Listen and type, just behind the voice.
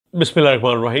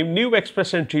Bismillahirrahmanirrahim. New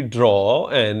express entry draw,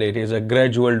 and it is a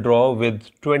gradual draw with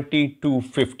 20 to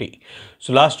 50.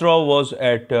 So last draw was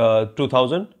at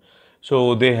 2000.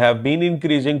 So they have been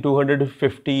increasing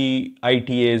 250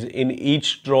 ITAs in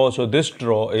each draw. So this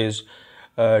draw is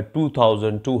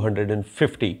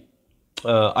 2250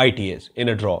 ITAs in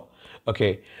a draw.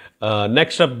 Okay.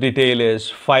 Next up detail is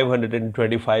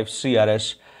 525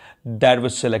 CRS that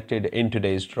was selected in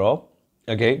today's draw.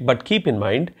 Okay. But keep in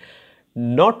mind,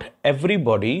 not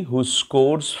everybody who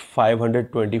scores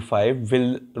 525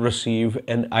 will receive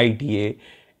an ITA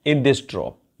in this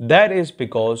draw. That is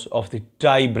because of the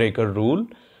tiebreaker rule.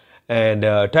 And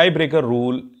tiebreaker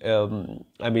rule,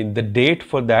 the date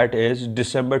for that is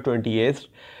December 28th,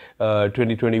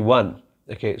 2021.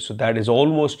 Okay, so that is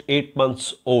almost 8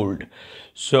 months old.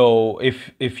 So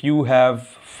if you have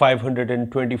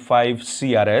 525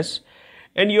 CRS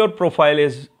and your profile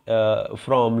is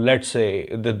from, let's say,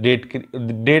 the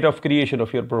date of creation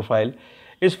of your profile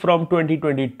is from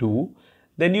 2022,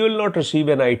 then you will not receive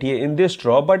an ITA in this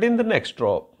draw, but in the next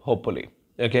draw, hopefully.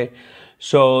 Okay,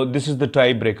 so this is the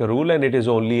tiebreaker rule, and it is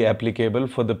only applicable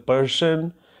for the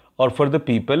person or for the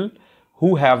people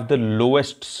who have the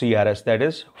lowest CRS, that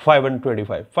is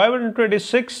 525.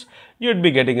 526, you'd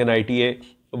be getting an ITA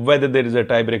whether there is a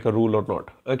tiebreaker rule or not.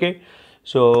 Okay,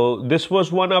 so this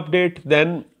was one update.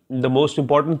 Then the most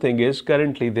important thing is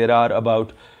currently there are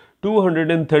about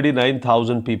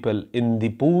 239,000 people in the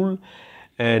pool,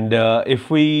 and if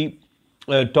we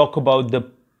talk about the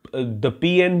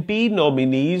PNP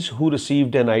nominees who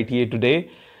received an ITA today,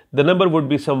 the number would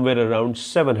be somewhere around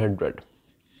 700,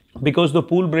 because the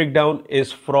pool breakdown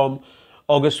is from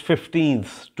August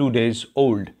 15th, 2 days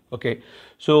old. Okay,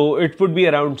 so it would be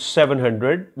around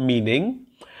 700, meaning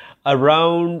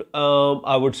around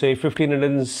I would say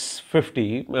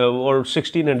 1550 or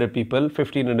 1600 people,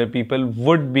 1500 people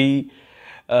would be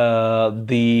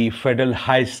the federal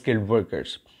high skilled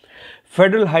workers.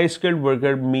 Federal high skilled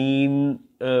worker means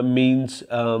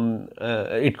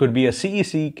it could be a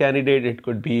CEC candidate, it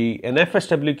could be an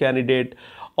FSW candidate,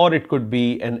 or it could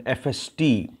be an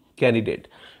FST candidate.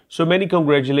 So many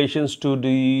congratulations to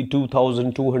the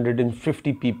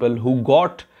 2,250 people who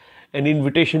got an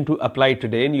invitation to apply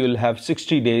today, and you'll have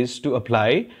 60 days to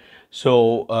apply.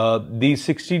 So these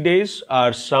 60 days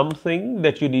are something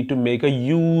that you need to make a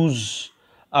use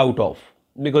out of,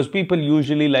 because people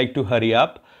usually like to hurry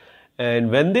up, and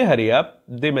when they hurry up,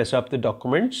 they mess up the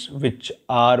documents, which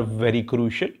are very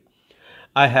crucial.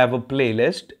 I have a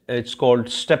playlist. It's called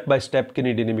Step by Step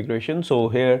Canadian Immigration. So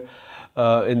here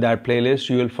in that playlist,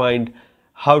 you will find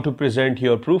how to present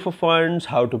your proof of funds,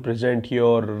 how to present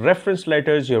your reference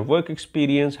letters, your work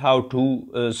experience, how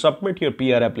to submit your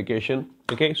PR application.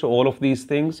 Okay, so all of these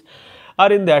things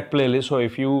are in that playlist. So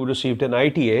if you received an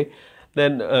ITA,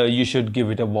 then you should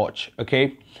give it a watch.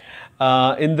 Okay,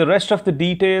 in the rest of the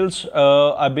details,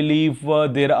 I believe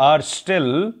there are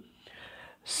still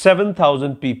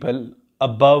 7,000 people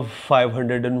above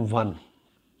 501.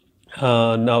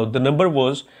 Now the number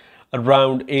was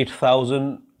around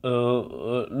 8,000,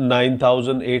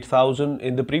 9,000, 8,000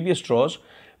 in the previous draws,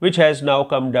 which has now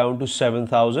come down to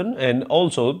 7,000, and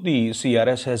also the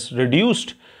CRS has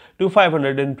reduced to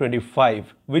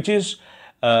 525, which is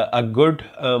a good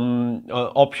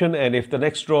option. And if the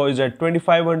next draw is at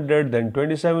 2,500, then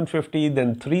 2,750,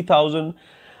 then 3,000,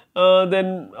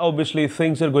 then obviously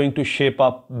things are going to shape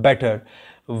up better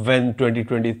when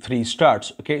 2023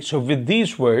 starts. Okay, so with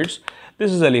these words,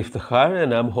 this is Ali Iftikhar,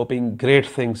 and I'm hoping great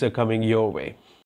things are coming your way.